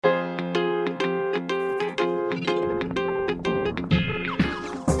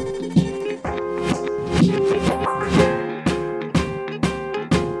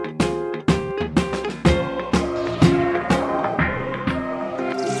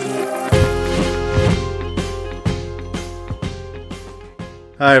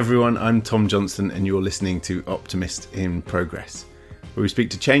Hi everyone, I'm Tom Johnston and you're listening to Optimist in Progress, where we speak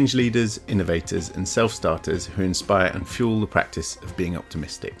to change leaders, innovators and self-starters who inspire and fuel the practice of being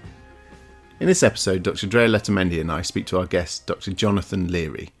optimistic. In this episode, Dr. Drea Letamendi and I speak to our guest, Dr. Jonathan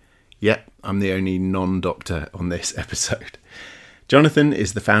Leary. Yep, I'm the only non-doctor on this episode. Jonathan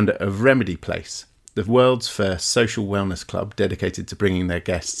is the founder of Remedy Place, the world's first social wellness club dedicated to bringing their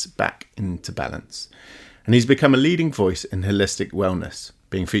guests back into balance. And he's become a leading voice in holistic wellness,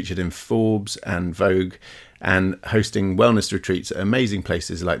 being featured in Forbes and Vogue and hosting wellness retreats at amazing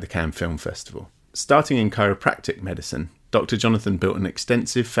places like the Cannes Film Festival. Starting in chiropractic medicine, Dr. Jonathan built an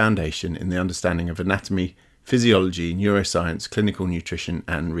extensive foundation in the understanding of anatomy, physiology, neuroscience, clinical nutrition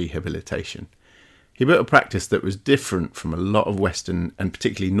and rehabilitation. He built a practice that was different from a lot of Western and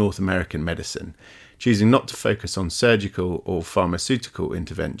particularly North American medicine, choosing not to focus on surgical or pharmaceutical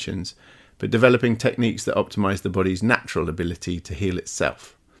interventions, but developing techniques that optimize the body's natural ability to heal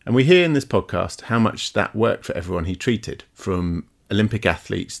itself. And we hear in this podcast how much that worked for everyone he treated, from Olympic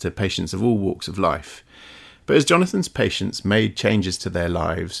athletes to patients of all walks of life. But as Jonathan's patients made changes to their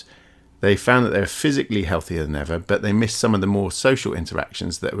lives, they found that they were physically healthier than ever, but they missed some of the more social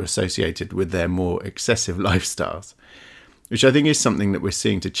interactions that were associated with their more excessive lifestyles, which I think is something that we're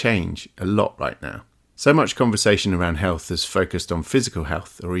seeing to change a lot right now. So much conversation around health has focused on physical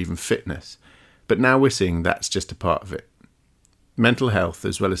health or even fitness, but now we're seeing that's just a part of it. Mental health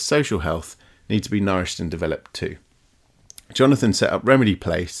as well as social health need to be nourished and developed too. Jonathan set up Remedy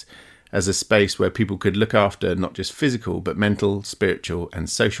Place as a space where people could look after not just physical but mental, spiritual and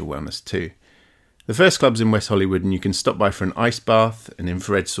social wellness too. The first club's in West Hollywood and you can stop by for an ice bath, an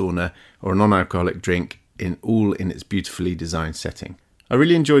infrared sauna or a non-alcoholic drink in its beautifully designed setting. I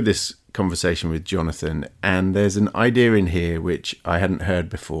really enjoyed this conversation with Jonathan, and there's an idea in here which I hadn't heard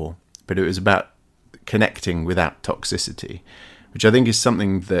before, but it was about connecting without toxicity, which I think is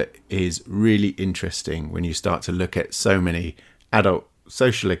something that is really interesting when you start to look at so many adult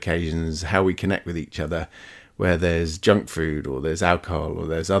social occasions, how we connect with each other, where there's junk food or there's alcohol or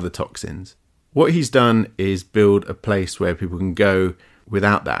there's other toxins. What he's done is build a place where people can go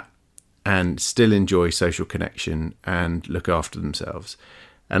without that and still enjoy social connection and look after themselves.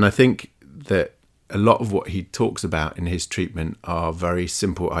 And I think that a lot of what he talks about in his treatment are very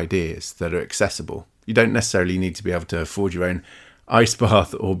simple ideas that are accessible. You don't necessarily need to be able to afford your own ice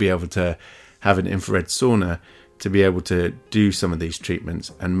bath or be able to have an infrared sauna to be able to do some of these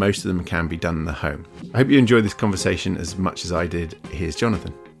treatments, and most of them can be done in the home. I hope you enjoyed this conversation as much as I did. Here's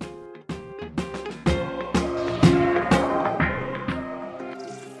Jonathan.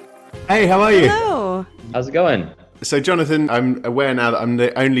 Hey, how are you? Hello. How's it going? So, Jonathan, I'm aware now that I'm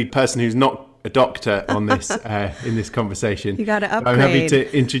the only person who's not a doctor on this in this conversation. You got to upgrade. I'm happy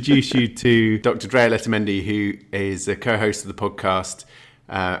to introduce you to Dr. Drea Letamendi, who is a co-host of the podcast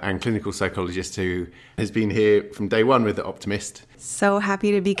and clinical psychologist who has been here from day one with The Optimist. So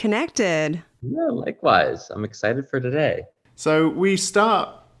happy to be connected. Yeah, likewise. I'm excited for today. So we start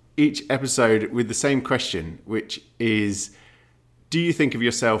each episode with the same question, which is, do you think of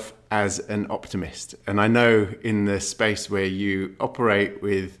yourself as an optimist? And I know in the space where you operate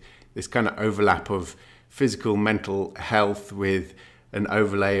with this kind of overlap of physical, mental health with an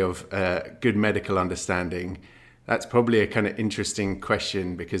overlay of good medical understanding, that's probably a kind of interesting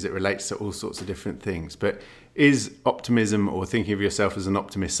question because it relates to all sorts of different things. But is optimism or thinking of yourself as an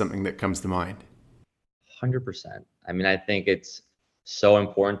optimist something that comes to mind? 100%. I mean, I think it's so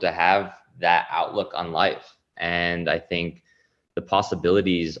important to have that outlook on life. And I think the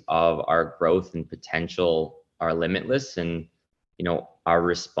possibilities of our growth and potential are limitless. And, our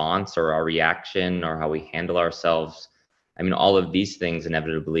response or our reaction or how we handle ourselves, I mean, all of these things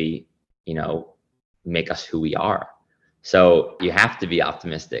inevitably, make us who we are. So you have to be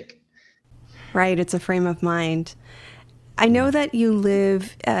optimistic. Right. It's a frame of mind. I know that you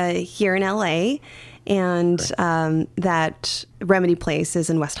live here in LA and that Remedy Place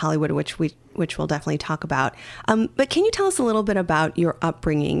is in West Hollywood, which we'll definitely talk about. But can you tell us a little bit about your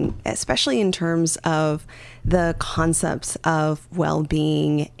upbringing, especially in terms of the concepts of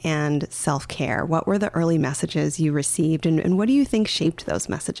well-being and self-care? What were the early messages you received and what do you think shaped those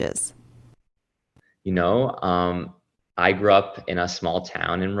messages? I grew up in a small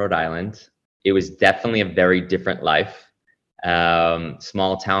town in Rhode Island. It was definitely a very different life.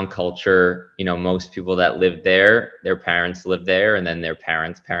 Small town culture, most people that lived there, their parents lived there and then their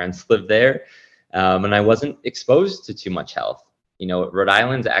parents' lived there. And I wasn't exposed to too much health. Rhode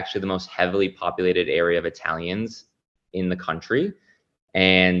Island's actually the most heavily populated area of Italians in the country.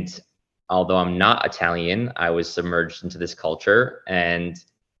 And although I'm not Italian, I was submerged into this culture and,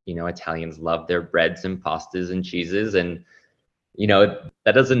 Italians love their breads and pastas and cheeses. And,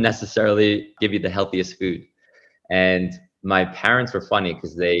 that doesn't necessarily give you the healthiest food. And my parents were funny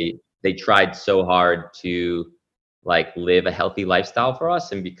because they tried so hard to like live a healthy lifestyle for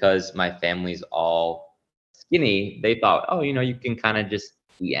us. And because my family's all skinny, they thought, oh, you can kind of just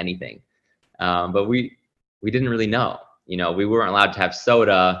eat anything. But we didn't really know. We weren't allowed to have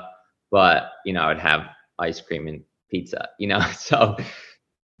soda, but I'd have ice cream and pizza. So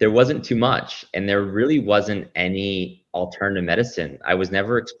there wasn't too much, and there really wasn't any alternative medicine. I was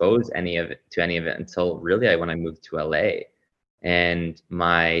never exposed to any of it until really when I moved to LA. And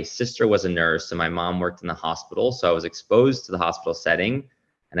my sister was a nurse and my mom worked in the hospital. So I was exposed to the hospital setting,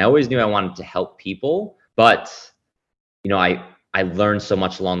 and I always knew I wanted to help people. But, I learned so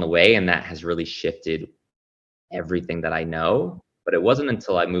much along the way, and that has really shifted everything that I know. But it wasn't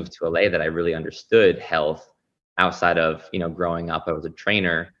until I moved to LA that I really understood health outside of, growing up. I was a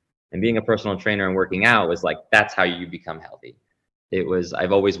trainer, and being a personal trainer and working out was like, that's how you become healthy.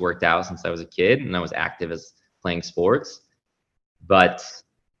 I've always worked out since I was a kid, and I was active as playing sports. But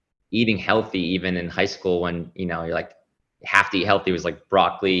eating healthy, even in high school, when you're like, you have to eat healthy, was like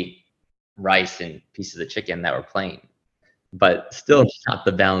broccoli, rice, and pieces of chicken that were plain, but still not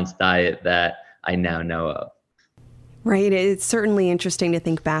the balanced diet that I now know of. Right. It's certainly interesting to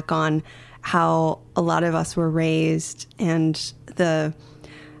think back on how a lot of us were raised, and the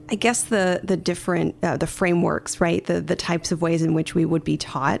different the frameworks, right? The types of ways in which we would be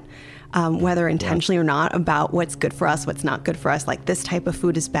taught, whether intentionally or not, about what's good for us, what's not good for us. Like, this type of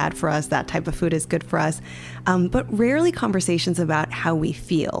food is bad for us, that type of food is good for us. But rarely conversations about how we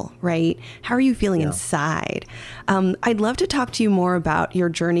feel, right? How are you feeling inside? I'd love to talk to you more about your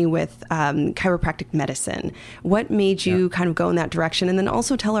journey with chiropractic medicine. What made you kind of go in that direction? And then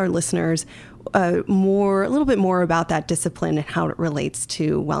also tell our listeners a little bit more about that discipline and how it relates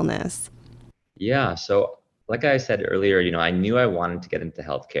to wellness. Yeah. So like I said earlier, I knew I wanted to get into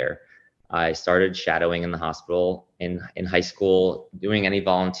healthcare. I started shadowing in the hospital in high school, doing any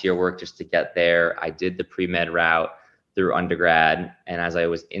volunteer work just to get there. I did the pre-med route through undergrad. And as I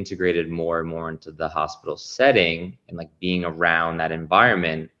was integrated more and more into the hospital setting and like being around that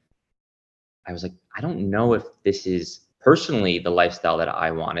environment, I was like, I don't know if this is personally the lifestyle that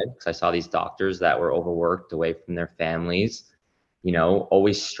I wanted, because I saw these doctors that were overworked, away from their families,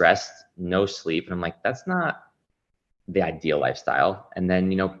 always stressed, no sleep. And I'm like, that's not the ideal lifestyle. And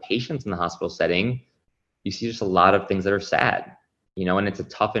then, patients in the hospital setting, you see just a lot of things that are sad, and it's a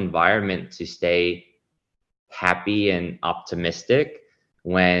tough environment to stay happy and optimistic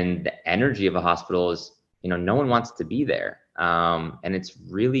when the energy of a hospital is, no one wants to be there. And it's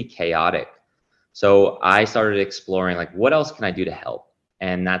really chaotic. So I started exploring, like, what else can I do to help?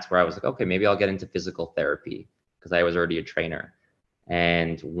 And that's where I was like, okay, maybe I'll get into physical therapy, because I was already a trainer.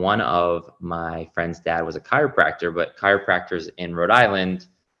 And one of my friend's dad was a chiropractor, but chiropractors in Rhode Island,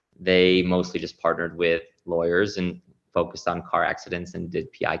 they mostly just partnered with lawyers and focused on car accidents and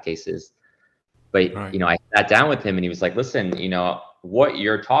did PI cases. But, Right. I sat down with him and he was like, listen, what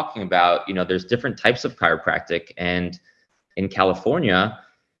you're talking about, there's different types of chiropractic. And in California,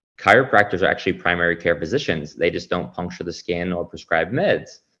 chiropractors are actually primary care physicians. They just don't puncture the skin or prescribe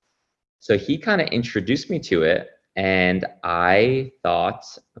meds. So he kind of introduced me to it. And I thought,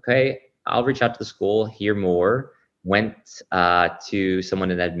 okay, I'll reach out to the school, hear more. Went to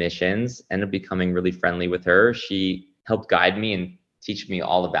someone in admissions, ended up becoming really friendly with her. She helped guide me and teach me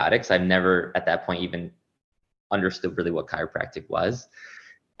all about it, because I've never at that point even understood really what chiropractic was.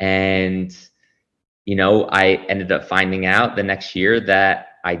 And, I ended up finding out the next year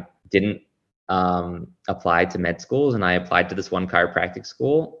that I didn't applied to med schools, and I applied to this one chiropractic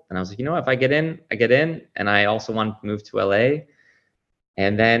school. And I was like, if I get in, I get in. And I also wanted to move to LA.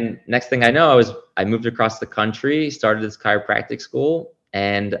 And then next thing I know, I moved across the country, started this chiropractic school.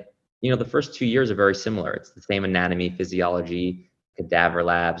 And, the first 2 years are very similar. It's the same anatomy, physiology, cadaver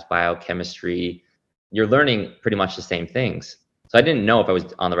labs, biochemistry. You're learning pretty much the same things. So I didn't know if I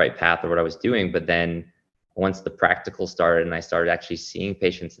was on the right path or what I was doing. But then once the practical started and I started actually seeing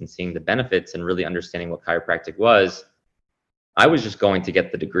patients and seeing the benefits and really understanding what chiropractic was, I was just going to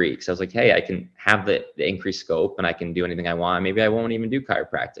get the degree, because I was like, hey, I can have the increased scope and I can do anything I want. Maybe I won't even do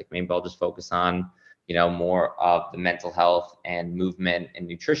chiropractic. Maybe I'll just focus on, more of the mental health and movement and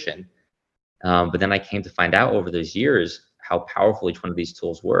nutrition. But then I came to find out over those years how powerful each one of these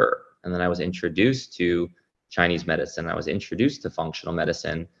tools were. And then I was introduced to Chinese medicine. I was introduced to functional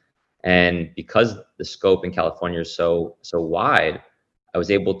medicine. And because the scope in California is so wide, I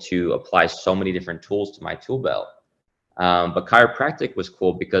was able to apply so many different tools to my tool belt. But chiropractic was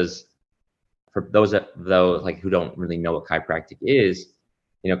cool because for those who don't really know what chiropractic is,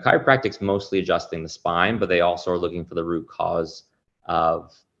 chiropractic's mostly adjusting the spine, but they also are looking for the root cause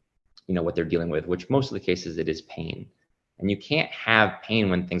of, what they're dealing with, which most of the cases it is pain. And you can't have pain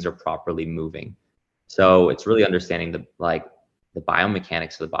when things are properly moving. So it's really understanding the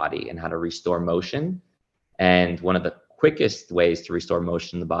biomechanics of the body and how to restore motion. And one of the quickest ways to restore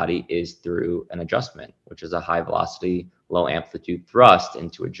motion in the body is through an adjustment, which is a high velocity, low amplitude thrust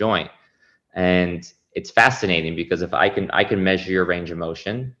into a joint. And it's fascinating because if I can measure your range of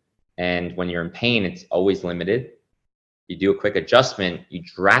motion, and when you're in pain, it's always limited. You do a quick adjustment, you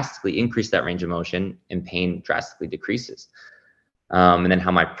drastically increase that range of motion, and pain drastically decreases. And then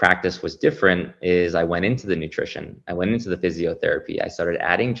how my practice was different is I went into the nutrition, I went into the physiotherapy, I started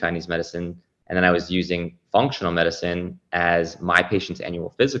adding Chinese medicine, and then I was using functional medicine as my patient's annual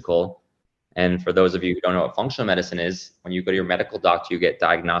physical. And for those of you who don't know what functional medicine is, when you go to your medical doctor, you get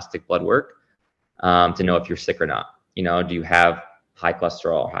diagnostic blood work to know if you're sick or not. Do you have high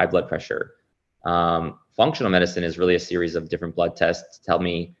cholesterol, high blood pressure? Functional medicine is really a series of different blood tests to tell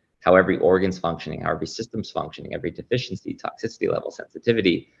me how every organ's functioning, how every system's functioning, every deficiency, toxicity level,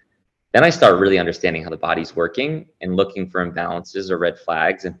 sensitivity. Then I start really understanding how the body's working and looking for imbalances or red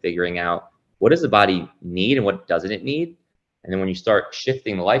flags and figuring out what does the body need and what doesn't it need. And then when you start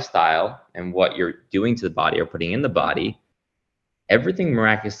shifting the lifestyle and what you're doing to the body or putting in the body, everything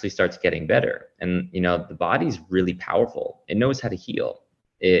miraculously starts getting better. And, the body's really powerful. It knows how to heal.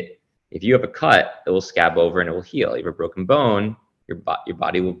 If you have a cut, it will scab over and it will heal. You have a broken bone, your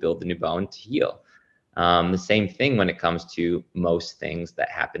body will build a new bone to heal. The same thing when it comes to most things that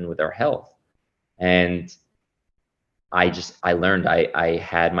happen with our health. And I learned, I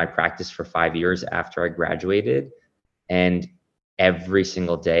had my practice for 5 years after I graduated, and every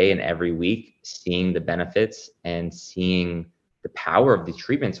single day and every week, seeing the benefits and seeing the power of the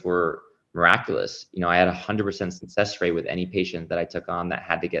treatments were miraculous. I had 100% success rate with any patient that I took on that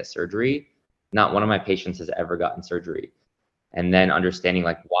had to get surgery. Not one of my patients has ever gotten surgery. And then understanding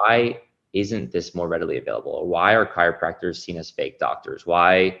why isn't this more readily available? Or why are chiropractors seen as fake doctors?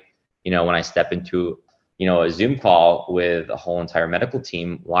 Why, when I step into, a Zoom call with a whole entire medical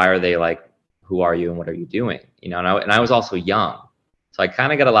team, why are they who are you and what are you doing? And I was also young. So I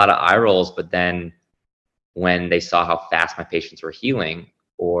kind of got a lot of eye rolls, but then when they saw how fast my patients were healing,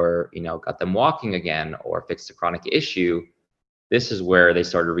 or got them walking again, or fixed a chronic issue, this is where they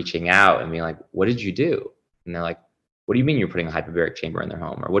started reaching out and being like, what did you do? And they're like, what do you mean you're putting a hyperbaric chamber in their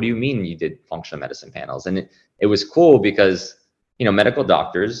home? Or what do you mean you did functional medicine panels? And it was cool because medical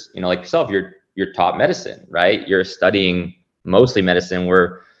doctors, like yourself, you're taught medicine, right? You're studying mostly medicine,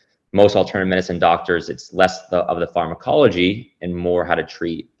 where most alternative medicine doctors, it's less of the pharmacology and more how to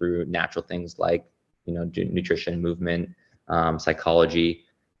treat through natural things like nutrition, movement, psychology.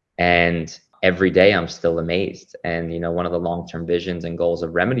 And every day I'm still amazed. And, one of the long-term visions and goals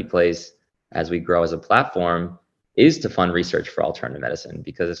of Remedy Place as we grow as a platform is to fund research for alternative medicine,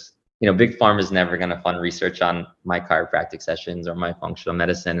 because, Big Pharma is never going to fund research on my chiropractic sessions or my functional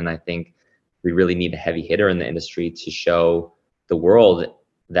medicine. And I think we really need a heavy hitter in the industry to show the world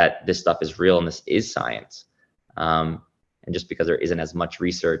that this stuff is real and this is science. And just because there isn't as much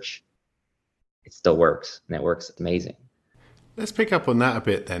research, it still works, and it works amazing. Let's pick up on that a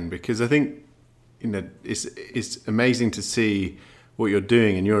bit then, because I think it's amazing to see what you're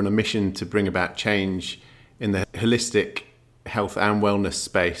doing, and you're on a mission to bring about change in the holistic health and wellness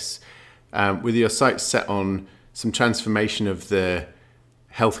space, with your sights set on some transformation of the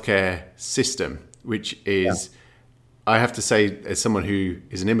healthcare system, which is, I have to say, as someone who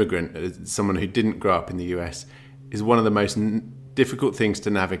is an immigrant, as someone who didn't grow up in the US, is one of the most difficult things to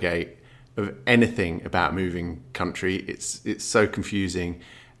navigate of anything about moving country. It's so confusing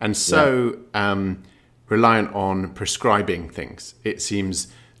and so reliant on prescribing things. It seems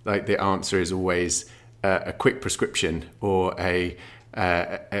like the answer is always a quick prescription or a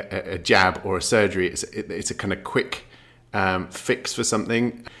jab or a surgery. It's a kind of quick fix for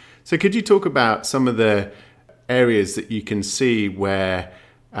something. So could you talk about some of the areas that you can see where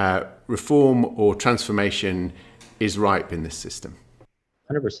reform or transformation is ripe in this system?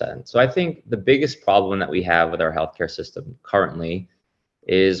 100%. So I think the biggest problem that we have with our healthcare system currently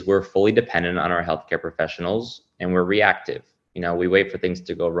is we're fully dependent on our healthcare professionals, and we're reactive. We wait for things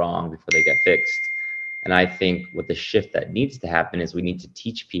to go wrong before they get fixed. And I think what the shift that needs to happen is we need to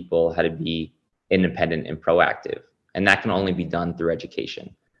teach people how to be independent and proactive. And that can only be done through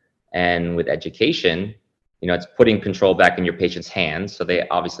education. And with education, it's putting control back in your patient's hands. So they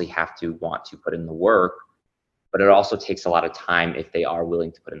obviously have to want to put in the work, but it also takes a lot of time if they are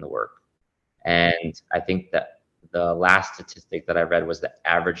willing to put in the work. And I think that the last statistic that I read was the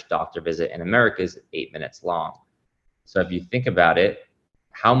average doctor visit in America is 8 minutes long. So if you think about it,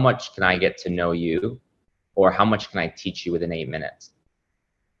 how much can I get to know you or how much can I teach you within 8 minutes?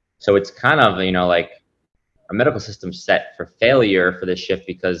 So it's kind of, like our medical system set for failure for this shift,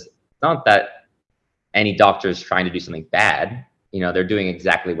 because it's not that any doctor is trying to do something bad. They're doing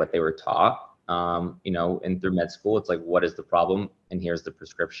exactly what they were taught. And through med school, it's like, what is the problem? And here's the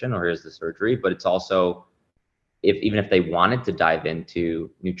prescription, or here's the surgery. But it's also, even if they wanted to dive into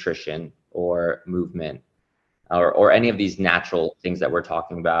nutrition or movement or any of these natural things that we're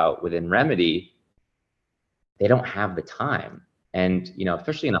talking about within Remedy, they don't have the time. And,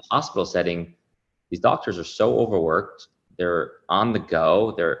 especially in a hospital setting, these doctors are so overworked. They're on the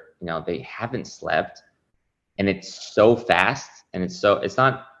go. They haven't slept, and it's so fast. And it's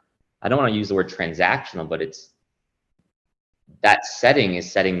not, I don't want to use the word transactional, but that setting is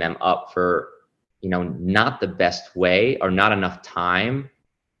setting them up for, not the best way, or not enough time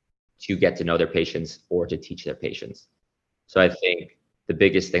to get to know their patients or to teach their patients. So I think the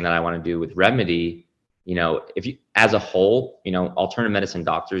biggest thing that I want to do with Remedy, if you, as a whole, alternative medicine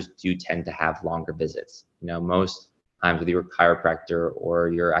doctors do tend to have longer visits. Most times with your chiropractor or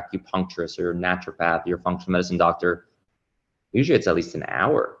your acupuncturist or your naturopath, your functional medicine doctor, usually it's at least an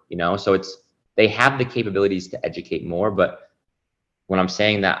hour, so they have the capabilities to educate more. But when I'm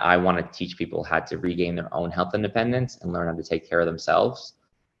saying that I want to teach people how to regain their own health independence and learn how to take care of themselves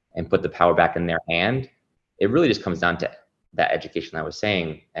and put the power back in their hand, it really just comes down to that education I was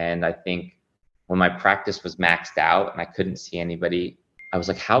saying. And I think when my practice was maxed out and I couldn't see anybody, I was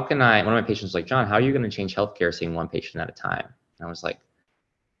like, one of my patients was like, John, how are you going to change healthcare seeing one patient at a time? And I was like,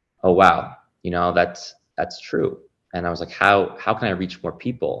 oh, wow, that's true. And I was like, how can I reach more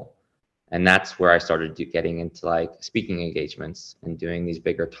people? And that's where I started getting into like speaking engagements and doing these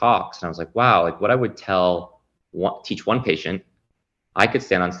bigger talks. And I was like, wow, like what I would teach one patient, I could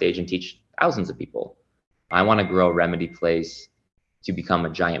stand on stage and teach thousands of people. I want to grow Remedy Place to become a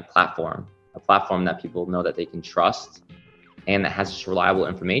giant platform, a platform that people know that they can trust and that has just reliable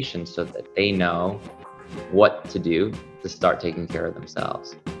information, so that they know what to do to start taking care of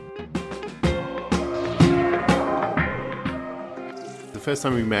themselves. The first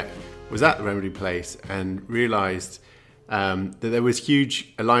time we met was at the Remedy Place, and realised that there was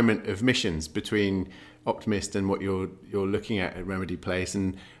huge alignment of missions between Optimist and what you're looking at Remedy Place.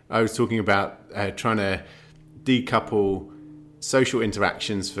 And I was talking about trying to decouple social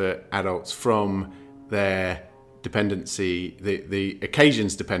interactions for adults from their dependency, the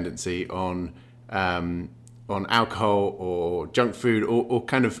occasions dependency on alcohol or junk food or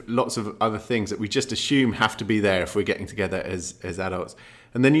kind of lots of other things that we just assume have to be there if we're getting together as adults.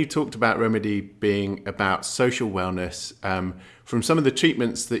 And then you talked about Remedy being about social wellness, from some of the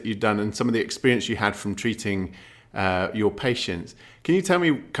treatments that you've done and some of the experience you had from treating your patients. Can you tell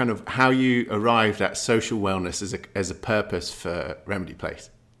me kind of how you arrived at social wellness as a purpose for Remedy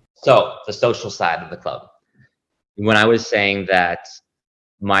Place? So the social side of the club. When I was saying that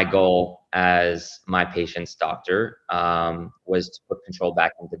my goal as my patient's doctor was to put control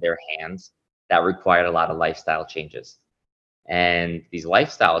back into their hands, that required a lot of lifestyle changes. And these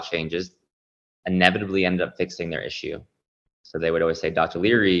lifestyle changes inevitably ended up fixing their issue. So they would always say, Dr.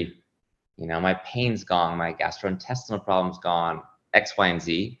 Leary, my pain's gone, my gastrointestinal problem's gone, X, Y, and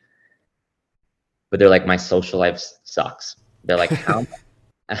Z. But they're like, my social life sucks. They're like, how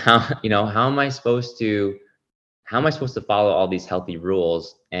am I supposed to follow all these healthy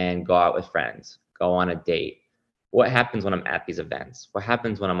rules and go out with friends, go on a date? What happens when I'm at these events? What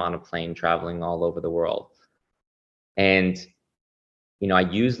happens when I'm on a plane traveling all over the world? And, I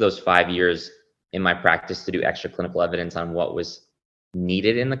used those 5 years in my practice to do extra clinical evidence on what was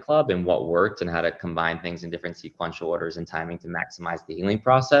needed in the club and what worked and how to combine things in different sequential orders and timing to maximize the healing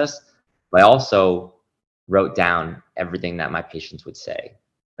process. But I also wrote down everything that my patients would say.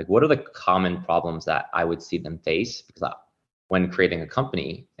 Like, what are the common problems that I would see them face? Because when creating a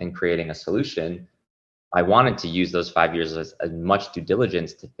company and creating a solution, I wanted to use those 5 years as much due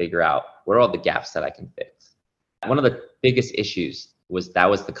diligence to figure out where are all the gaps that I can fix. One of the biggest issues was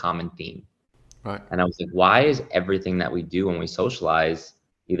the common theme. Right. And I was like, why is everything that we do when we socialize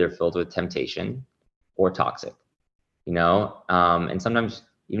either filled with temptation or toxic? And sometimes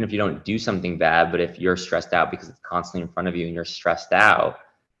even if you don't do something bad, but if you're stressed out because it's constantly in front of you and you're stressed out,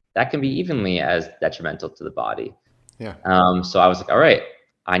 that can be evenly as detrimental to the body. Yeah. So I was like, all right,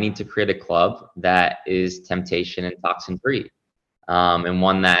 I need to create a club that is temptation and toxin free, and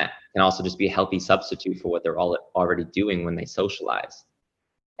one that can also just be a healthy substitute for what they're all already doing when they socialize.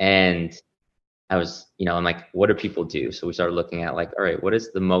 And I was, I'm like, what do people do? So we started looking at like, all right, what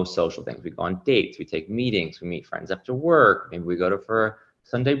is the most social things? We go on dates, we take meetings, we meet friends after work, maybe we go for a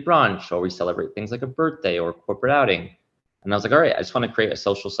Sunday brunch, or we celebrate things like a birthday or a corporate outing. And I was like, all right, I just want to create a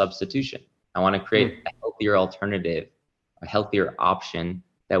social substitution. I want to create a healthy healthier alternative, a healthier option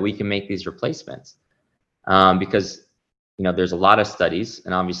that we can make these replacements. Because, you know, there's a lot of studies,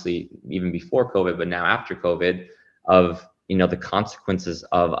 and obviously even before COVID, but now after COVID, of, you know, the consequences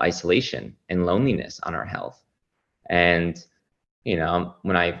of isolation and loneliness on our health. And, you know,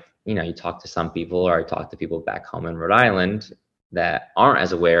 when you talk to some people, or I talk to people back home in Rhode Island that aren't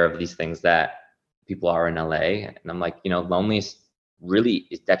as aware of these things that people are in LA. And I'm like, you know, loneliness really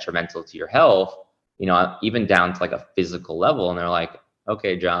is detrimental to your health, you know, even down to like a physical level. And they're like,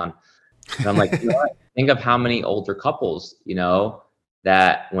 okay, John. And I'm like, you know what? Think of how many older couples, you know,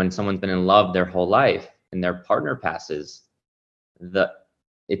 that when someone's been in love their whole life and their partner passes,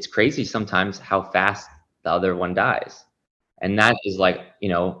 it's crazy sometimes how fast the other one dies. And that is like, you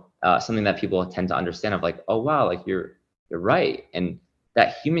know, something that people tend to understand of like, oh, wow, like you're right. And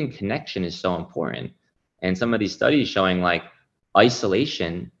that human connection is so important. And some of these studies showing like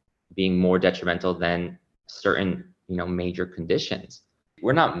isolation being more detrimental than certain, you know, major conditions.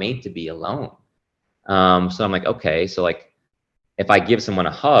 We're not made to be alone. So I'm like, okay, so like if I give someone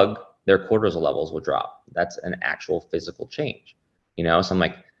a hug, their cortisol levels will drop. That's an actual physical change, you know? So I'm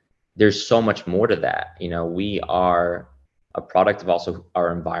like, there's so much more to that. You know, we are a product of also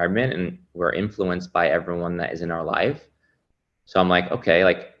our environment, and we're influenced by everyone that is in our life. So I'm like, okay,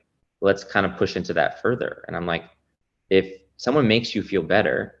 like let's kind of push into that further. And I'm like, if someone makes you feel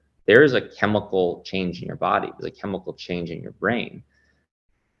better, there is a chemical change in your body. There's a chemical change in your brain.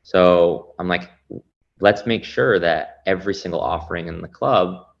 So I'm like, let's make sure that every single offering in the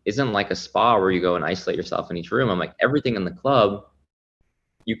club isn't like a spa where you go and isolate yourself in each room. I'm like, everything in the club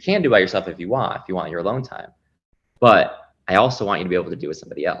you can do by yourself if you want your alone time. But I also want you to be able to do with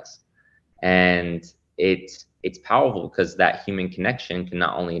somebody else. And it's powerful because that human connection can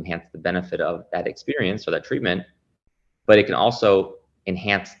not only enhance the benefit of that experience or that treatment, but it can also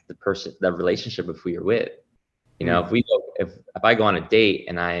enhance the relationship of who you're with. You know, if I go on a date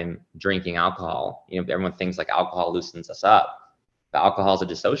and I'm drinking alcohol, you know, everyone thinks like alcohol loosens us up, but alcohol is a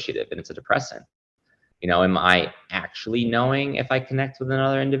dissociative and it's a depressant. You know, am I actually knowing if I connect with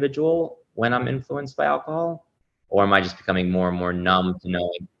another individual when I'm influenced by alcohol? Or am I just becoming more and more numb to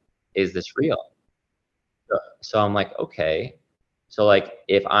knowing, is this real? So I'm like, okay. So like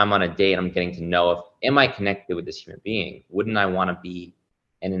if I'm on a date, I'm getting to know am I connected with this human being? Wouldn't I want to be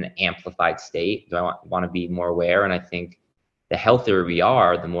in an amplified state? Do I want to be more aware? And I think the healthier we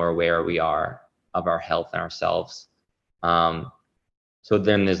are, the more aware we are of our health and ourselves. So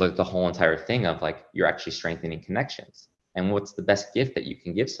then there's like the whole entire thing of like, you're actually strengthening connections. And what's the best gift that you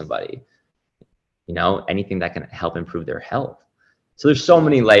can give somebody? You know, anything that can help improve their health. So there's so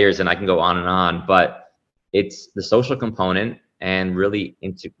many layers, and I can go on, but it's the social component and really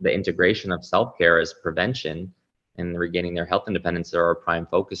the integration of self-care as prevention and regaining their health independence are our prime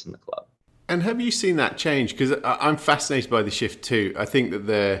focus in the club. And have you seen that change? Because I'm fascinated by the shift too. I think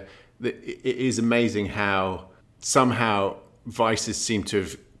that it is amazing how somehow vices seem to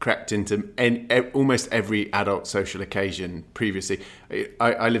have crept into almost every adult social occasion previously.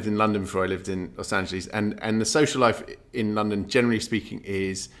 I lived in London before I lived in Los Angeles, and the social life in London, generally speaking,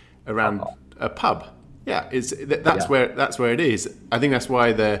 is around a pub. Yeah, that's where it is. I think that's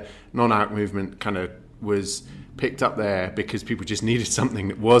why the non-alc movement kind of was picked up there, because people just needed something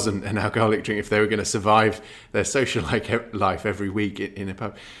that wasn't an alcoholic drink if they were going to survive their social life every week in a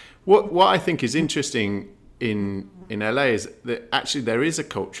pub. What I think is interesting in LA is that actually there is a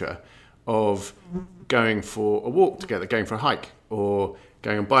culture of going for a walk together, going for a hike, or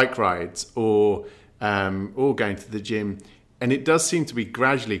going on bike rides, or going to the gym. And it does seem to be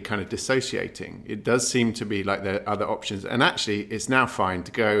gradually kind of dissociating. It does seem to be like there are other options. And actually, it's now fine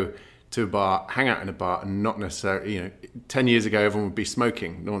to go to a bar, hang out in a bar, and not necessarily, 10 years ago, everyone would be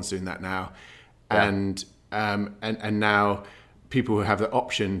smoking. No one's doing that now. Yeah. And now people who have the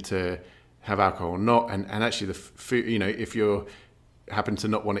option to have alcohol or not, and actually the food, if you happen to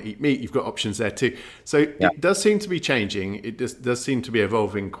not want to eat meat, you've got options there too. So It does seem to be changing. It does seem to be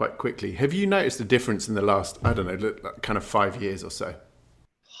evolving quite quickly. Have you noticed a difference in the last, I don't know, kind of 5 years or so?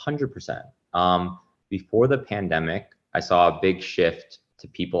 100%. Before the pandemic, I saw a big shift to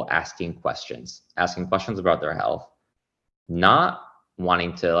people asking questions about their health, not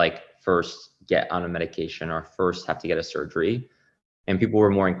wanting to first get on a medication or first have to get a surgery. And people were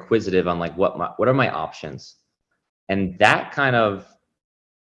more inquisitive on what are my options? And that kind of,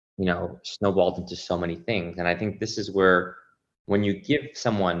 snowballed into so many things. And I think this is where, when you give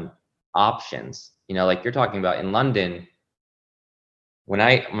someone options, like you're talking about in London, when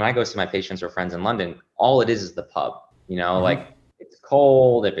I go see my patients or friends in London, all it is the pub, mm-hmm. It's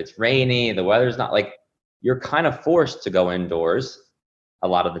cold, if it's rainy, the weather's not you're kind of forced to go indoors a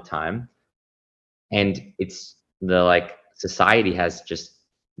lot of the time. And it's the like society has just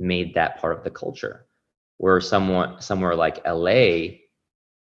made that part of the culture. Where somewhere like LA,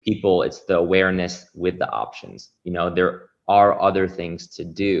 people, it's the awareness with the options. There are other things to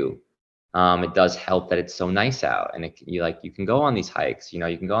do. It does help that it's so nice out, and you can go on these hikes. You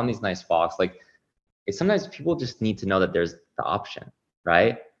can go on these nice walks. Like, it's sometimes people just need to know that there's the option,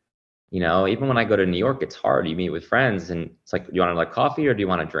 right? Even when I go to New York, it's hard. You meet with friends, and it's like, do you want to like coffee or do you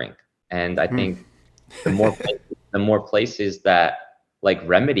want to drink? And I think the more places that like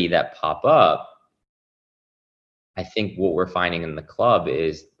Remedy that pop up, I think what we're finding in the club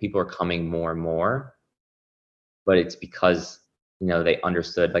is people are coming more and more, but it's because, they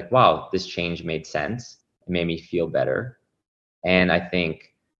understood like, wow, this change made sense. It made me feel better. And I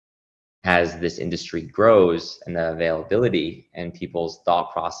think as this industry grows and the availability and people's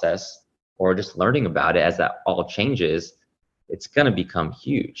thought process, or just learning about it as that all changes, it's going to become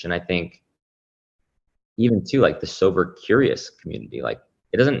huge. And I think even too, like the sober curious community, like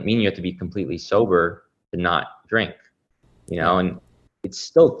it doesn't mean you have to be completely sober to not drink, and it's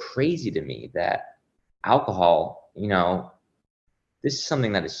still crazy to me that alcohol, this is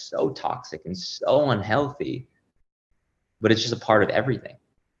something that is so toxic and so unhealthy, but it's just a part of everything,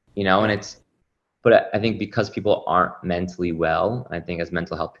 but I think because people aren't mentally well, and I think as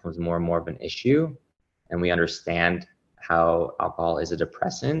mental health becomes more and more of an issue, and we understand how alcohol is a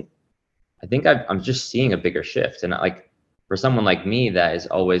depressant, I think I'm just seeing a bigger shift. And like for someone like me that is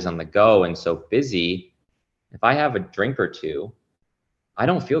always on the go and so busy, if I have a drink or two, I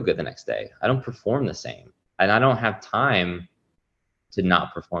don't feel good the next day. I don't perform the same. And I don't have time to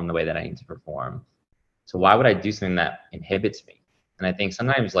not perform the way that I need to perform. So why would I do something that inhibits me? And I think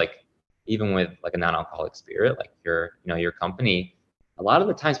sometimes, like, even with like a non-alcoholic spirit, like your company, a lot of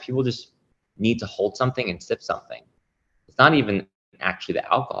the times people just need to hold something and sip something. It's not even actually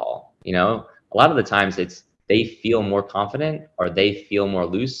the alcohol, a lot of the times it's they feel more confident or they feel more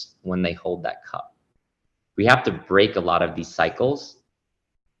loose when they hold that cup. We have to break a lot of these cycles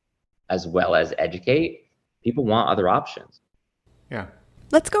as well as educate. People want other options. Yeah.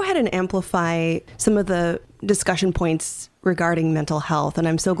 Let's go ahead and amplify some of the discussion points regarding mental health. And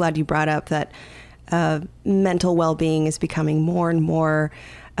I'm so glad you brought up that mental well-being is becoming more and more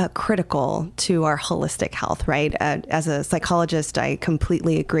critical to our holistic health, right? As a psychologist, I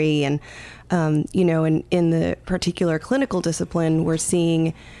completely agree. And, in the particular clinical discipline, we're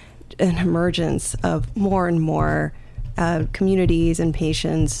seeing an emergence of more and more communities and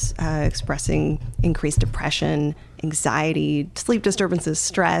patients expressing increased depression, anxiety, sleep disturbances,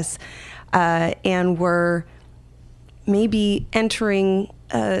 stress, and we're maybe entering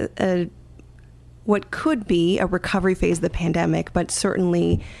what could be a recovery phase of the pandemic, but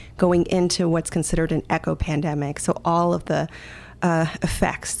certainly going into what's considered an echo pandemic. So all of the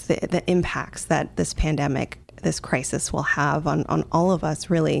effects, the impacts that this pandemic, this crisis will have on all of us,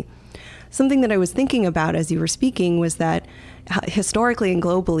 really. Something that I was thinking about as you were speaking was that historically and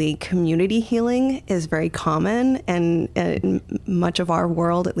globally, community healing is very common. And in much of our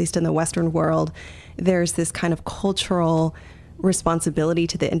world, at least in the Western world, there's this kind of cultural responsibility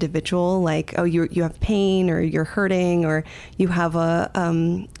to the individual, like, oh, you have pain, or you're hurting, or you have a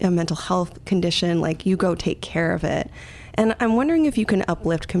mental health condition, like you go take care of it. And I'm wondering if you can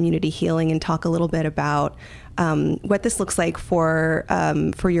uplift community healing and talk a little bit about what this looks like for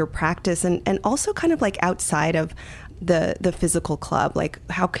your practice, and also kind of like outside of the physical club. Like,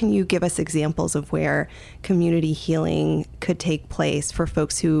 how can you give us examples of where community healing could take place for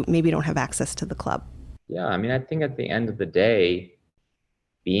folks who maybe don't have access to the club? Yeah, I mean, I think at the end of the day,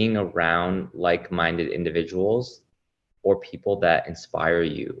 being around like-minded individuals or people that inspire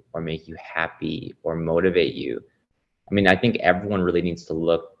you or make you happy or motivate you. I mean, I think everyone really needs to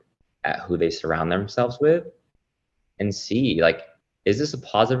look at who they surround themselves with and see, like, is this a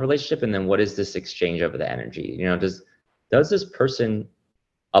positive relationship? And then what is this exchange of the energy? Does this person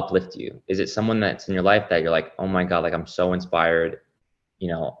uplift you? Is it someone that's in your life that you're like, oh my God, like I'm so inspired,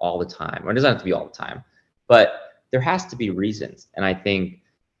 all the time? Or it doesn't have to be all the time, but there has to be reasons. And I think,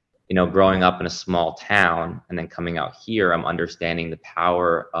 growing up in a small town and then coming out here, I'm understanding the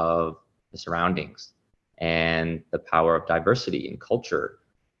power of the surroundings and the power of diversity and culture,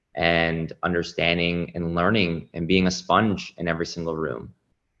 and understanding and learning and being a sponge in every single room.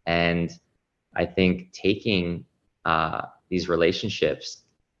 And I think taking these relationships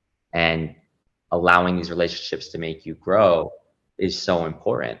and allowing these relationships to make you grow is so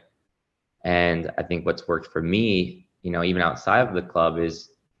important. And I think what's worked for me, even outside of the club, is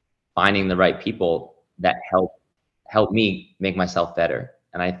finding the right people that help me make myself better.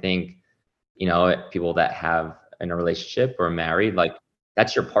 And I think, people that have in a relationship or married, like,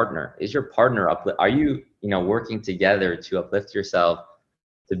 that's your partner. Is your partner uplift? Are you, working together to uplift yourself,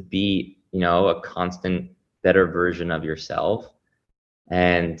 to be, a constant better version of yourself?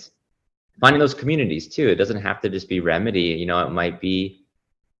 And finding those communities too. It doesn't have to just be Remedy. It might be,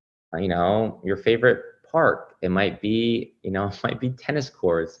 your favorite park. It might be, it might be tennis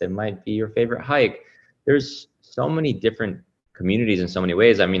courts. It might be your favorite hike. There's so many different communities in so many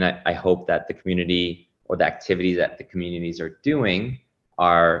ways. I mean, I hope that the community or the activities that the communities are doing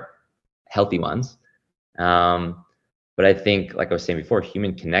are healthy ones. But I think, like I was saying before,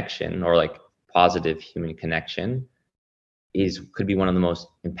 human connection, or like positive human connection, could be one of the most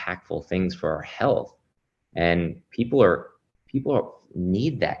impactful things for our health. And people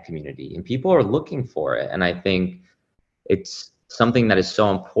need that community, and people are looking for it. And I think it's something that is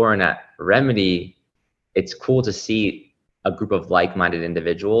so important at Remedy. It's cool to see a group of like-minded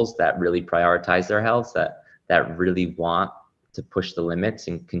individuals that really prioritize their health, that really want to push the limits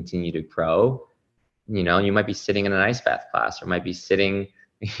and continue to grow. You might be sitting in an ice bath class, or might be sitting,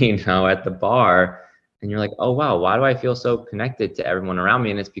 at the bar, and you're like, oh wow, why do I feel so connected to everyone around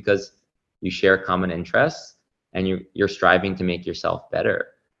me? And it's because you share common interests, and you're striving to make yourself better.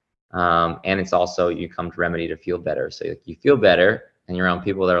 And it's also, you come to Remedy to feel better. So you feel better, and you're around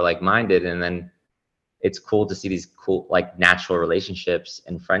people that are like-minded, and then it's cool to see these cool, like, natural relationships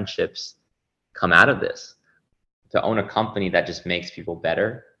and friendships come out of this. To own a company that just makes people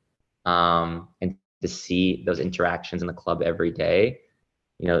better, and to see those interactions in the club every day,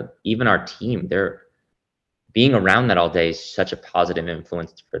 even our team, they're being around that all day is such a positive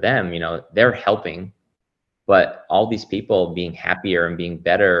influence for them. They're helping, but all these people being happier and being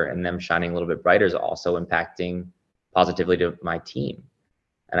better and them shining a little bit brighter is also impacting positively to my team.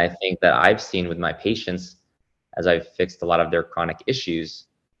 And I think that I've seen with my patients, as I've fixed a lot of their chronic issues,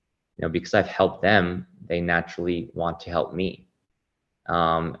 because I've helped them, they naturally want to help me.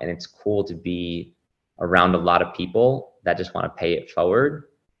 And it's cool to be around a lot of people that just want to pay it forward,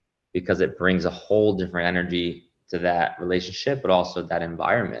 because it brings a whole different energy to that relationship, but also that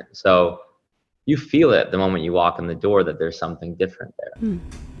environment. So you feel it the moment you walk in the door that there's something different there.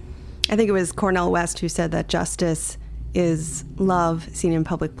 I think it was Cornel West who said that justice is love seen in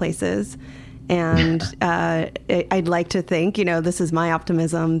public places. And I'd like to think, this is my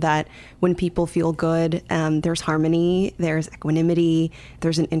optimism, that when people feel good, there's harmony, there's equanimity,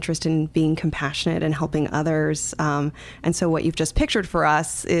 there's an interest in being compassionate and helping others. And so what you've just pictured for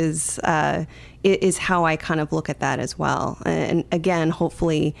us is how I kind of look at that as well. And again,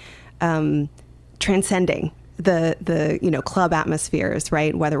 hopefully transcending the club atmospheres,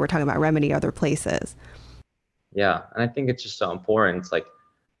 right? Whether we're talking about Remedy or other places. Yeah, and I think it's just so important. It's like,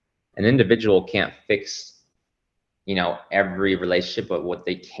 an individual can't fix, every relationship, but what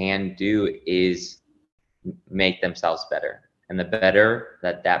they can do is make themselves better. And the better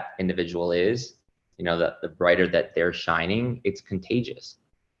that individual is, the brighter that they're shining, it's contagious,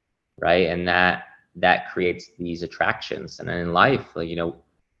 right? And that creates these attractions. And in life,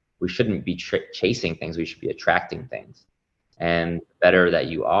 we shouldn't be chasing things, we should be attracting things. And the better that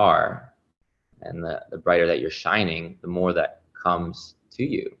you are, and the brighter that you're shining, the more that comes to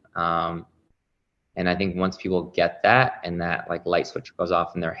you. And I think once people get that, and that like light switch goes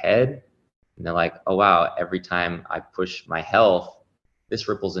off in their head, and they're like, oh wow, every time I push my health, this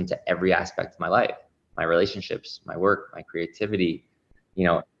ripples into every aspect of my life, my relationships, my work, my creativity,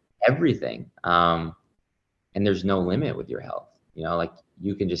 everything. And there's no limit with your health, like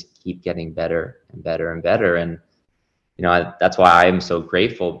you can just keep getting better and better and better. And, that's why I am so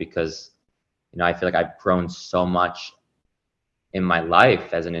grateful, because, I feel like I've grown so much in my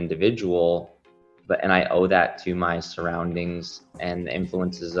life as an individual, and I owe that to my surroundings and the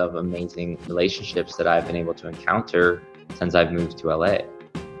influences of amazing relationships that I've been able to encounter since I've moved to LA.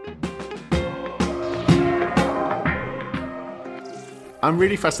 I'm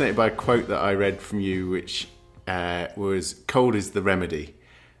really fascinated by a quote that I read from you, which was, "Cold is the remedy."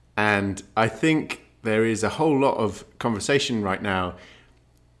 And I think there is a whole lot of conversation right now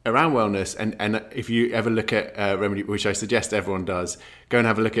around wellness, and if you ever look at Remedy, which I suggest everyone does, go and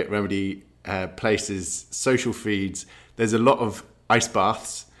have a look at Remedy Place's social feeds. There's a lot of ice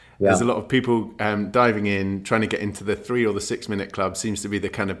baths. Yeah. There's a lot of people diving in, trying to get into the 3 or the 6 minute club. Seems to be the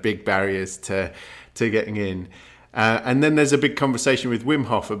kind of big barriers to getting in. And then there's a big conversation with Wim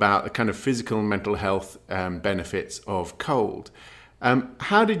Hof about the kind of physical and mental health benefits of cold.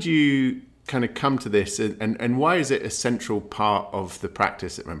 How did you kind of come to this, and why is it a central part of the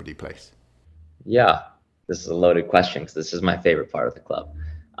practice at Remedy Place? Yeah, this is a loaded question, because this is my favorite part of the club.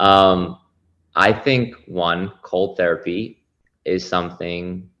 I think, one, cold therapy is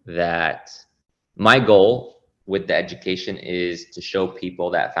something that my goal with the education is to show people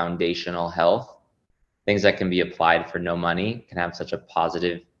that foundational health, things that can be applied for no money, can have such a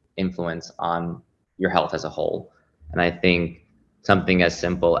positive influence on your health as a whole. And I think something as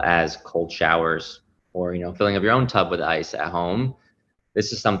simple as cold showers, or filling up your own tub with ice at home,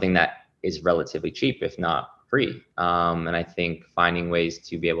 this is something that is relatively cheap, if not free. And I think finding ways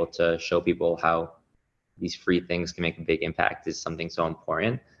to be able to show people how these free things can make a big impact is something so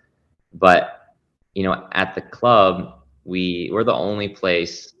important. But at the club, we're the only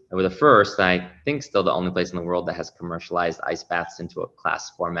place, we're the first, and I think still the only place in the world that has commercialized ice baths into a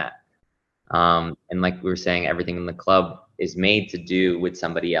class format. And like we were saying, everything in the club is made to do with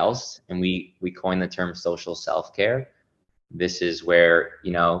somebody else. And we coined the term social self-care. This is where,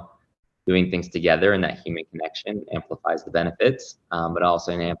 doing things together and that human connection amplifies the benefits, but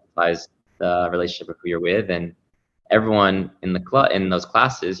also amplifies the relationship of who you're with. And everyone in the club, in those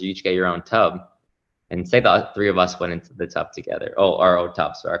classes, you each get your own tub. And say the three of us went into the tub together, our own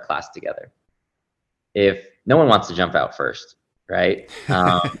tubs, so our class together. If no one wants to jump out first, right?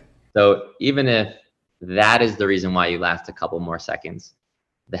 So even if that is the reason why you last a couple more seconds,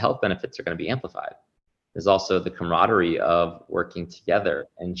 the health benefits are going to be amplified. There's also the camaraderie of working together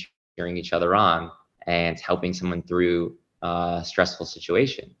and cheering each other on and helping someone through a stressful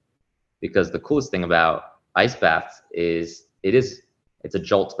situation. Because the coolest thing about ice baths is it's a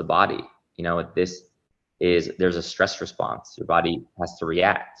jolt to the body. There's a stress response. Your body has to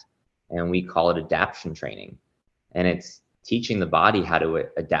react, and we call it adaptation training. And it's teaching the body how to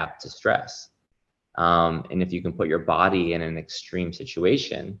adapt to stress. And if you can put your body in an extreme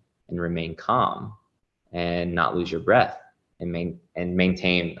situation and remain calm and not lose your breath and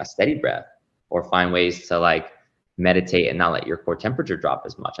maintain a steady breath, or find ways to meditate and not let your core temperature drop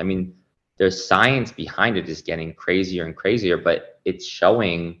as much. I mean, there's science behind it is getting crazier and crazier, but it's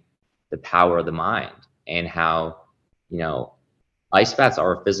showing the power of the mind and how, ice baths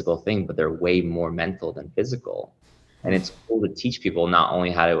are a physical thing, but they're way more mental than physical. And it's cool to teach people not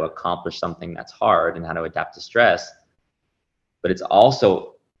only how to accomplish something that's hard and how to adapt to stress, but it's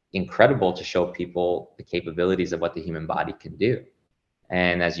also incredible to show people the capabilities of what the human body can do.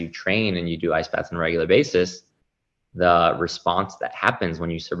 And as you train and you do ice baths on a regular basis, the response that happens when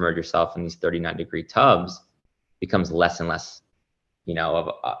you submerge yourself in these 39-degree tubs becomes less and less,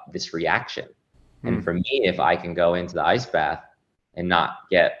 of this reaction. And for me, if I can go into the ice bath and not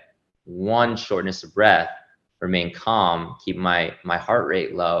get one shortness of breath, remain calm, keep my heart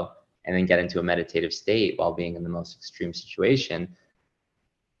rate low, and then get into a meditative state while being in the most extreme situation,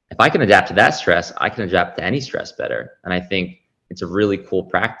 if I can adapt to that stress, I can adapt to any stress better. And I think it's a really cool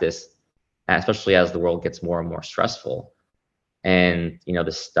practice, especially as the world gets more and more stressful. And,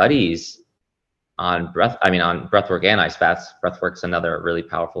 the studies on breathwork and ice baths, breathwork's another really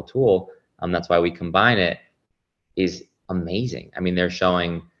powerful tool. That's why we combine it, is amazing. I mean, they're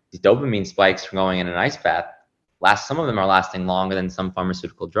showing these dopamine spikes from going in an ice bath. Some of them are lasting longer than some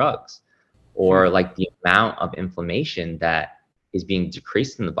pharmaceutical drugs, or the amount of inflammation that is being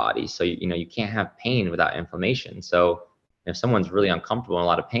decreased in the body. So, you can't have pain without inflammation. So if someone's really uncomfortable and a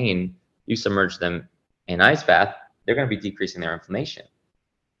lot of pain, you submerge them in ice bath, they're going to be decreasing their inflammation.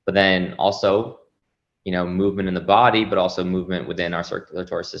 But then also, movement in the body, but also movement within our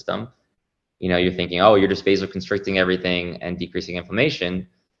circulatory system. You're thinking, oh, you're just vasoconstricting everything and decreasing inflammation.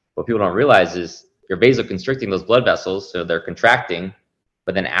 What people don't realize is you're vasoconstricting those blood vessels, so they're contracting.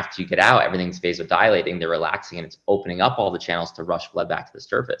 But then after you get out, everything's vasodilating, they're relaxing, and it's opening up all the channels to rush blood back to the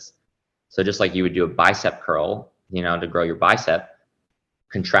surface. So just like you would do a bicep curl, to grow your bicep,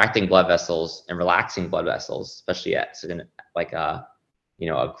 contracting blood vessels and relaxing blood vessels, especially in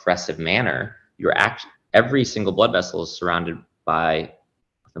aggressive manner, every single blood vessel is surrounded by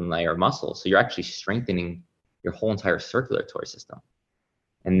a layer of muscle. So you're actually strengthening your whole entire circulatory system.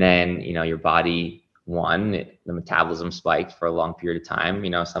 And then, your body, the metabolism spiked for a long period of time.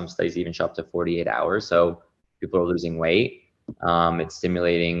 Some studies even show up to 48 hours. So people are losing weight. It's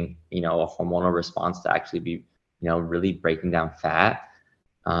stimulating, a hormonal response to actually be, really breaking down fat.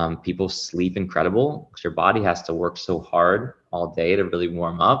 People sleep incredible because your body has to work so hard all day to really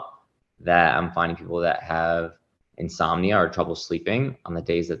warm up, that I'm finding people that have insomnia or trouble sleeping on the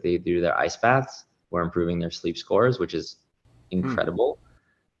days that they do their ice baths, we're improving their sleep scores, which is incredible.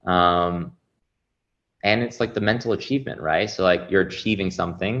 And it's the mental achievement, right? So you're achieving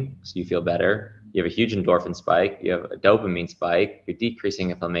something, so you feel better. You have a huge endorphin spike, you have a dopamine spike, you're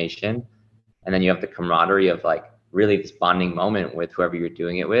decreasing inflammation, and then you have the camaraderie of really this bonding moment with whoever you're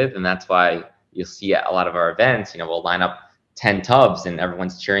doing it with. And that's why you'll see at a lot of our events, we'll line up 10 tubs and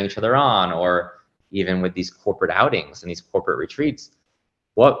everyone's cheering each other on, or even with these corporate outings and these corporate retreats.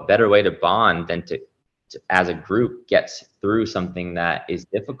 What better way to bond than to as a group, get through something that is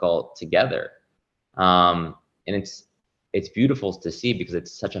difficult together. And it's beautiful to see because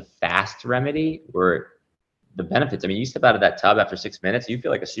it's such a fast remedy where the benefits, I mean, you step out of that tub after 6 minutes, you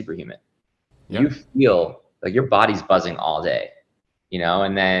feel like a superhuman. You feel like your body's buzzing all day,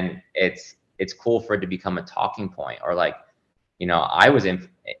 and then it's cool for it to become a talking point. Or like, I was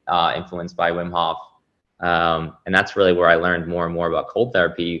influenced by Wim Hof. And that's really where I learned more and more about cold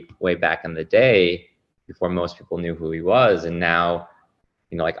therapy way back in the day before most people knew who he was. And now,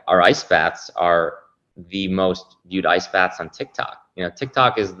 like our ice baths are the most viewed ice baths on TikTok.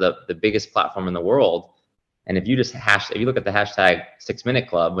 TikTok is the biggest platform in the world. And if you just if you look at the hashtag 6 Minute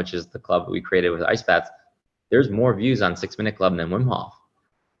Club, which is the club that we created with ice baths, there's more views on 6 Minute Club than Wim Hof.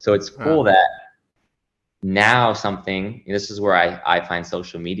 So it's cool that now this is where I find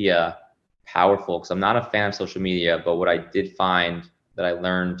social media powerful, because I'm not a fan of social media, but what I did find that I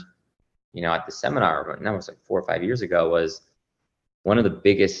learned, at the seminar, that was like 4 or 5 years ago, was one of the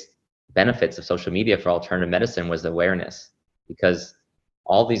biggest benefits of social media for alternative medicine was awareness. Because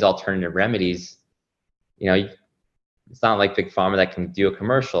all these alternative remedies, it's not like Big Pharma that can do a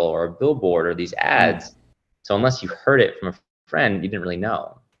commercial or a billboard or these ads. So unless you heard it from a friend, you didn't really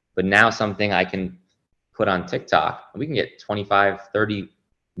know. But now something I can put on TikTok, we can get 25, 30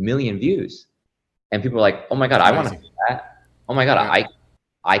 million views. And people are like, oh my God, I want to do that. Oh my God,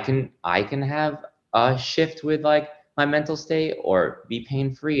 I can have a shift with like my mental state or be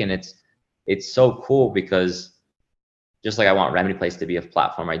pain-free. And it's so cool because just like I want Remedy Place to be a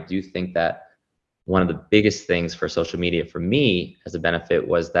platform, I do think that one of the biggest things for social media for me as a benefit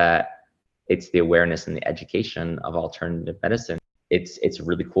was that it's the awareness and the education of alternative medicine. It's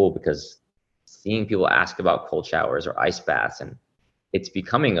really cool because seeing people ask about cold showers or ice baths, and it's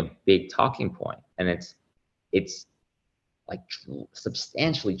becoming a big talking point, and it's like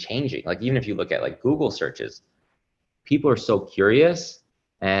substantially changing. Like even if you look at like Google searches, people are so curious.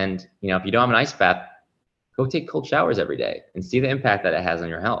 And if you don't have an ice bath, go take cold showers every day and see the impact that it has on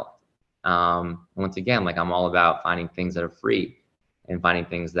your health. Once again, like I'm all about finding things that are free and finding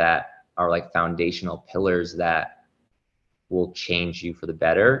things that are like foundational pillars that will change you for the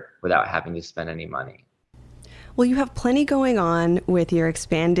better without having to spend any money. Well, you have plenty going on with your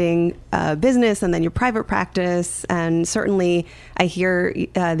expanding business and then your private practice. And certainly I hear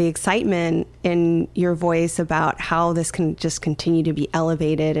the excitement in your voice about how this can just continue to be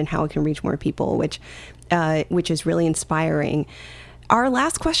elevated and how it can reach more people, which is really inspiring. Our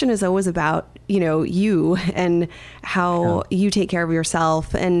last question is always about, you and how you take care of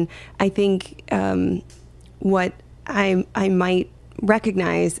yourself. And I think what I might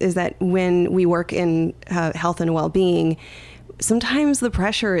recognize is that when we work in health and well-being, sometimes the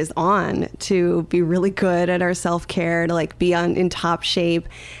pressure is on to be really good at our self-care, to like be in top shape.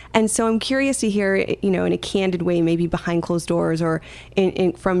 And so I'm curious to hear, in a candid way, maybe behind closed doors or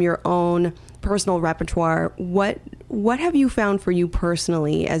from your own personal repertoire, what have you found for you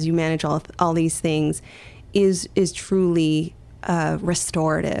personally as you manage all these things is truly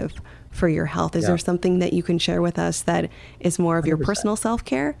restorative for your health? Is there something that you can share with us that is more of your 100%. Personal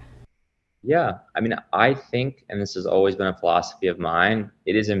self-care? Yeah. I mean, I think, and this has always been a philosophy of mine,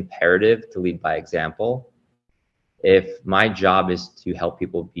 it is imperative to lead by example. If my job is to help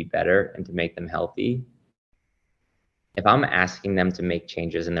people be better and to make them healthy, if I'm asking them to make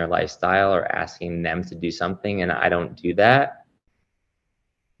changes in their lifestyle or asking them to do something and I don't do that,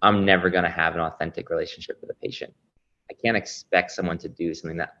 I'm never going to have an authentic relationship with a patient. I can't expect someone to do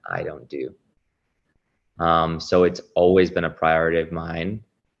something that I don't do. So it's always been a priority of mine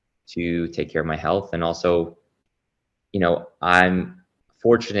to take care of my health. And also, I'm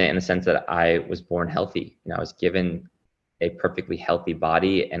fortunate in the sense that I was born healthy. I was given a perfectly healthy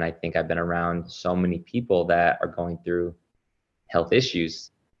body. And I think I've been around so many people that are going through health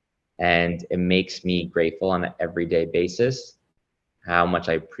issues. And it makes me grateful on an everyday basis how much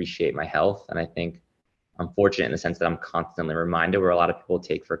I appreciate my health. And I think I'm fortunate in the sense that I'm constantly reminded, where a lot of people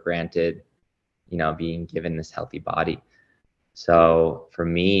take for granted, being given this healthy body. So for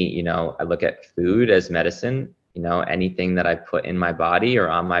me, I look at food as medicine. Anything that I put in my body or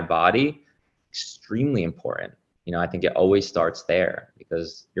on my body, extremely important. I think it always starts there,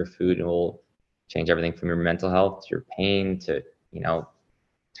 because your food will change everything from your mental health to your pain to,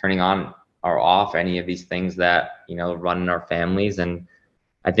 turning on or off any of these things that, run in our families. And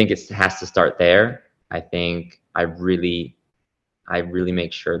I think it has to start there. I think I really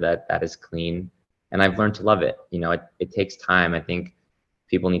make sure that that is clean, and I've learned to love it. It takes time. I think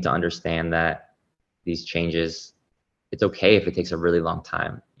people need to understand that these changes, it's okay if it takes a really long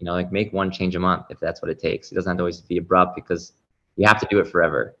time. Like make one change a month if that's what it takes. It doesn't have to always be abrupt, because you have to do it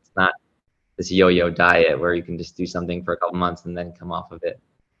forever. It's not this yo-yo diet where you can just do something for a couple months and then come off of it.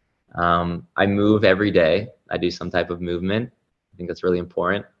 I move every day. I do some type of movement. I think that's really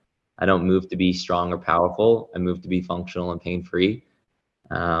important. I don't move to be strong or powerful. I move to be functional and pain-free,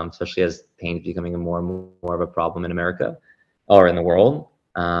 especially as pain is becoming more and more of a problem in America or in the world.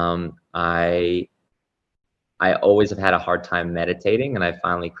 I always have had a hard time meditating, and I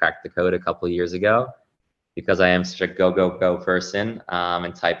finally cracked the code a couple of years ago because I am such a go person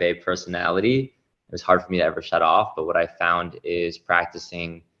and type A personality. It was hard for me to ever shut off. But what I found is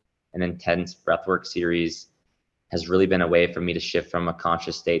practicing an intense breathwork series has really been a way for me to shift from a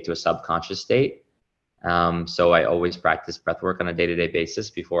conscious state to a subconscious state. So I always practice breathwork on a day-to-day basis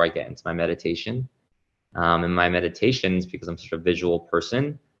before I get into my meditation. And my meditations, because I'm such a visual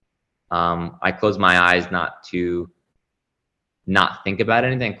person, I close my eyes not to not think about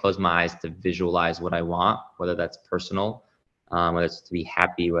anything, close my eyes to visualize what I want, whether that's personal, whether it's to be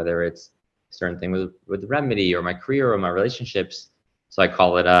happy, whether it's a certain thing with Remedy or my career or my relationships. So I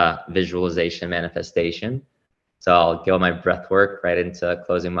call it a visualization manifestation. So I'll go my breath work right into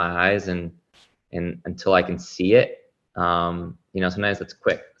closing my eyes and until I can see it. Sometimes it's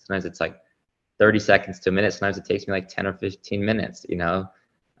quick. Sometimes it's like 30 seconds to a minute. Sometimes it takes me like 10 or 15 minutes,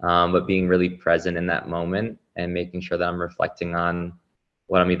 but being really present in that moment and making sure that I'm reflecting on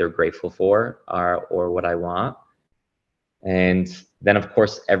what I'm either grateful for or what I want. And then, of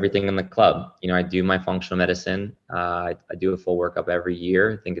course, everything in the club. I do my functional medicine. I do a full workup every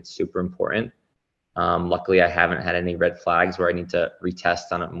year. I think it's super important. Luckily, I haven't had any red flags where I need to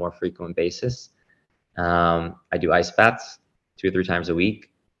retest on a more frequent basis. I do ice baths 2 or 3 times a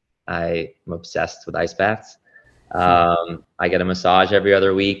week. I'm obsessed with ice baths. I get a massage every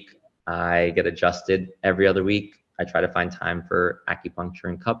other week. I get adjusted every other week. I try to find time for acupuncture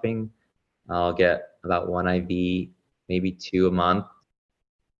and cupping. I'll get about 1 IV, maybe 2 a month.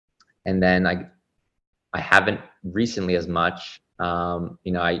 And then I haven't recently as much.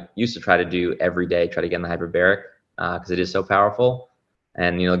 I used to try to do every day, try to get in the hyperbaric because it is so powerful.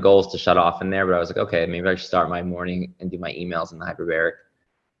 And, the goal is to shut off in there. But I was like, okay, maybe I should start my morning and do my emails in the hyperbaric.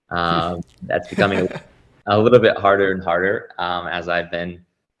 That's becoming a little bit harder and harder as I've been,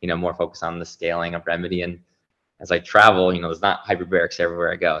 more focused on the scaling of Remedy. And as I travel, there's not hyperbarics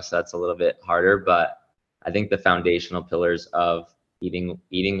everywhere I go. So that's a little bit harder. But I think the foundational pillars of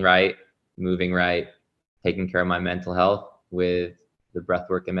eating right, moving right, taking care of my mental health with the breath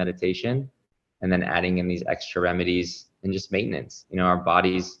work and meditation, and then adding in these extra remedies and just maintenance. Our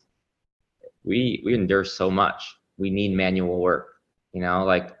bodies, we endure so much. We need manual work,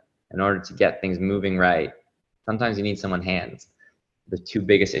 like in order to get things moving right. Sometimes you need someone's hands. The 2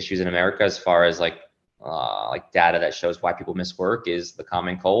 biggest issues in America as far as like data that shows why people miss work is the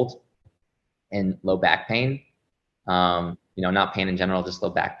common cold and low back pain. Not pain in general, just low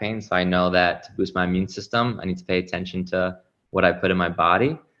back pain. So I know that to boost my immune system, I need to pay attention to what I put in my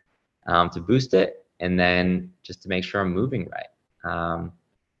body to boost it, and then just to make sure I'm moving right.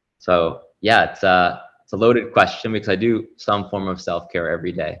 So yeah, it's a loaded question because I do some form of self-care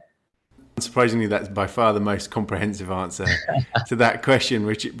every day. Surprisingly, that's by far the most comprehensive answer to that question.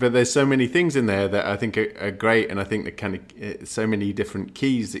 But there's so many things in there that I think are great, and I think that kind of so many different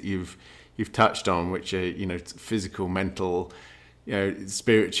keys that you've touched on, which are physical, mental,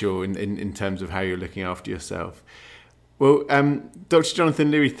 spiritual, in terms of how you're looking after yourself. Well, Dr.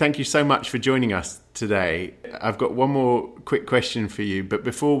 Jonathan Leary, thank you so much for joining us today. I've got one more quick question for you, but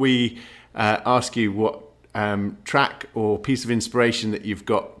before we ask you what track or piece of inspiration that you've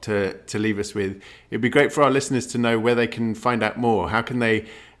got to leave us with, it'd be great for our listeners to know where they can find out more. How can they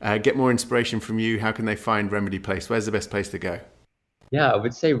get more inspiration from you? How can they find Remedy Place? Where's the best place to go? Yeah, I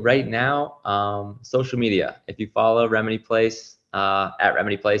would say right now, social media. If you follow Remedy Place at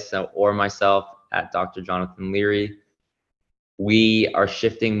Remedy Place or myself at Dr. Jonathan Leary, we are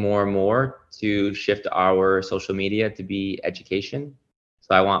shifting more and more to shift our social media to be education.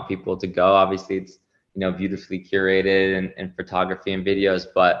 So I want people to go. Obviously, it's beautifully curated and photography and videos,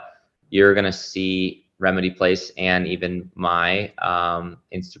 but you're gonna see Remedy Place and even my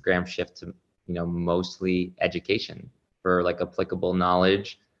Instagram shift to mostly education for like applicable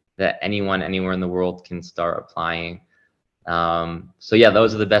knowledge that anyone anywhere in the world can start applying. So yeah,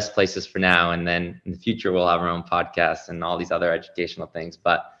 those are the best places for now. And then in the future, we'll have our own podcast and all these other educational things.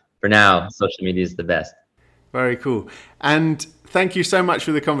 But for now, social media is the best. Very cool. And thank you so much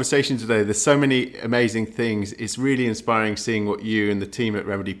for the conversation today. There's so many amazing things. It's really inspiring seeing what you and the team at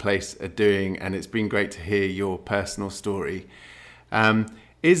Remedy Place are doing. And it's been great to hear your personal story.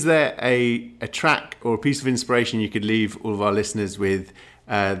 Is there a track or a piece of inspiration you could leave all of our listeners with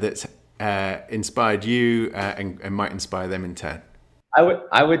that's inspired you and might inspire them in turn?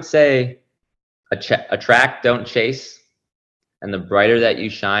 I would say attract, don't chase. And the brighter that you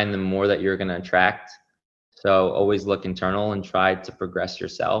shine, the more that you're going to attract. So always look internal and try to progress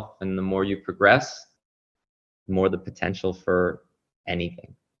yourself. And the more you progress, the more the potential for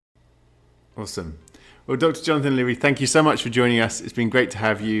anything. Awesome. Well, Dr. Jonathan Leary, thank you so much for joining us. It's been great to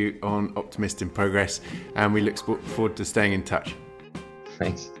have you on Optimist in Progress, and we look forward to staying in touch.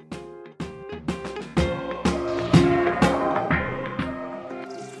 Thanks.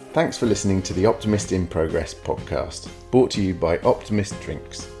 Thanks for listening to the Optimist in Progress podcast, brought to you by Optimist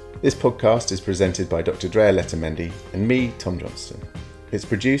Drinks. This podcast is presented by Dr. Drea Letamendi and me, Tom Johnston. It's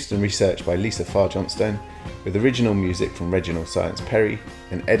produced and researched by Lisa Farr-Johnstone, with original music from Reginald Science Perry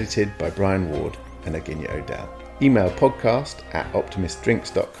and edited by Brian Ward and Aginia O'Dell. Email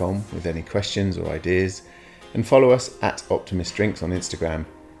podcast@optimistdrinks.com with any questions or ideas, and follow us at Optimist Drinks on Instagram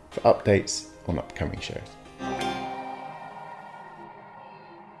for updates on upcoming shows.